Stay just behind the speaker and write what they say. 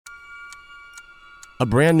a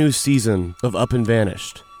brand new season of Up and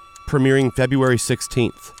Vanished, premiering February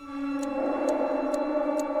 16th.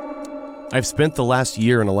 I've spent the last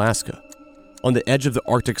year in Alaska, on the edge of the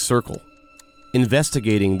Arctic Circle,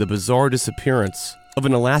 investigating the bizarre disappearance of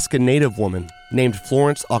an Alaska Native woman named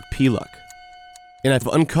Florence Okpiluk. And I've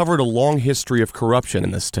uncovered a long history of corruption in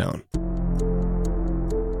this town.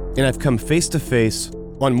 And I've come face to face,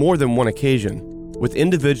 on more than one occasion, with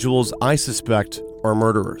individuals I suspect are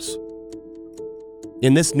murderers.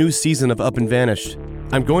 In this new season of Up and Vanished,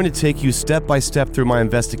 I'm going to take you step by step through my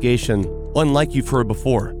investigation, unlike you've heard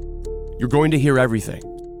before. You're going to hear everything.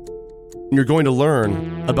 And you're going to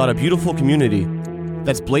learn about a beautiful community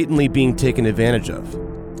that's blatantly being taken advantage of.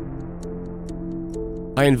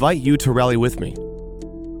 I invite you to rally with me,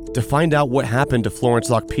 to find out what happened to Florence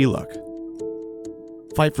Okpiluk,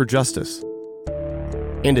 fight for justice,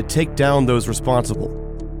 and to take down those responsible.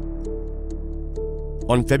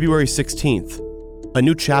 On February 16th, a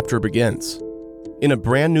new chapter begins, in a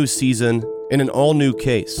brand new season and an all-new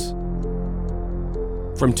case.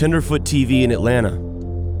 From Tenderfoot TV in Atlanta,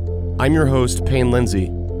 I'm your host, Payne Lindsey,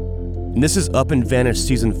 and this is Up and Vanished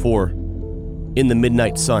Season 4, In the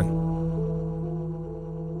Midnight Sun.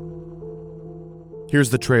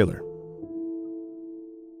 Here's the trailer.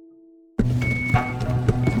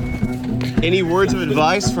 Any words of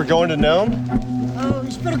advice for going to Nome?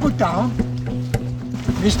 It's a very good town.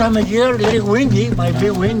 This time of year, a little windy, might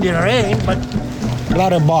be windy and rain, but a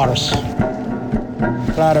lot of bars.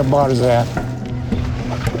 A lot of bars there.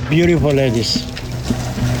 Beautiful ladies.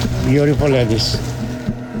 Beautiful ladies.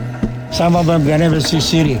 Some of them, they never see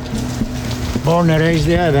city. Born and raised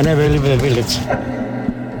there, they never leave the village.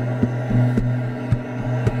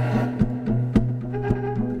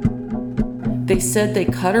 They said they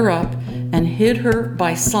cut her up and hid her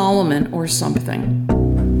by Solomon or something.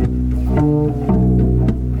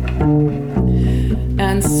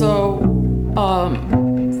 And so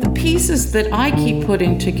the pieces that I keep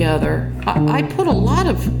putting together, I put a lot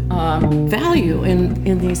of value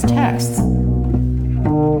in these texts.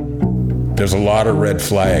 There's a lot of red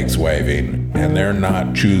flags waving, and they're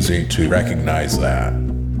not choosing to recognize that.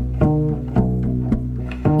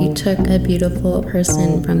 You took a beautiful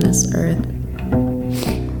person from this earth.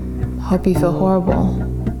 Hope you feel horrible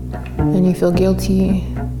and you feel guilty.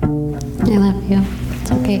 I love you.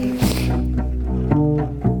 It's okay.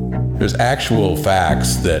 There's actual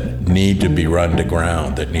facts that need to be run to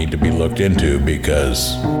ground, that need to be looked into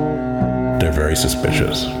because they're very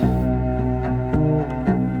suspicious.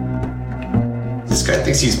 This guy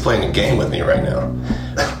thinks he's playing a game with me right now.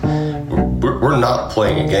 We're not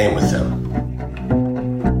playing a game with him.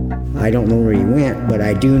 I don't know where he went, but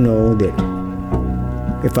I do know that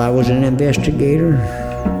if I was an investigator,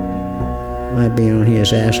 I'd be on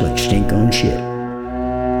his ass like stink on shit.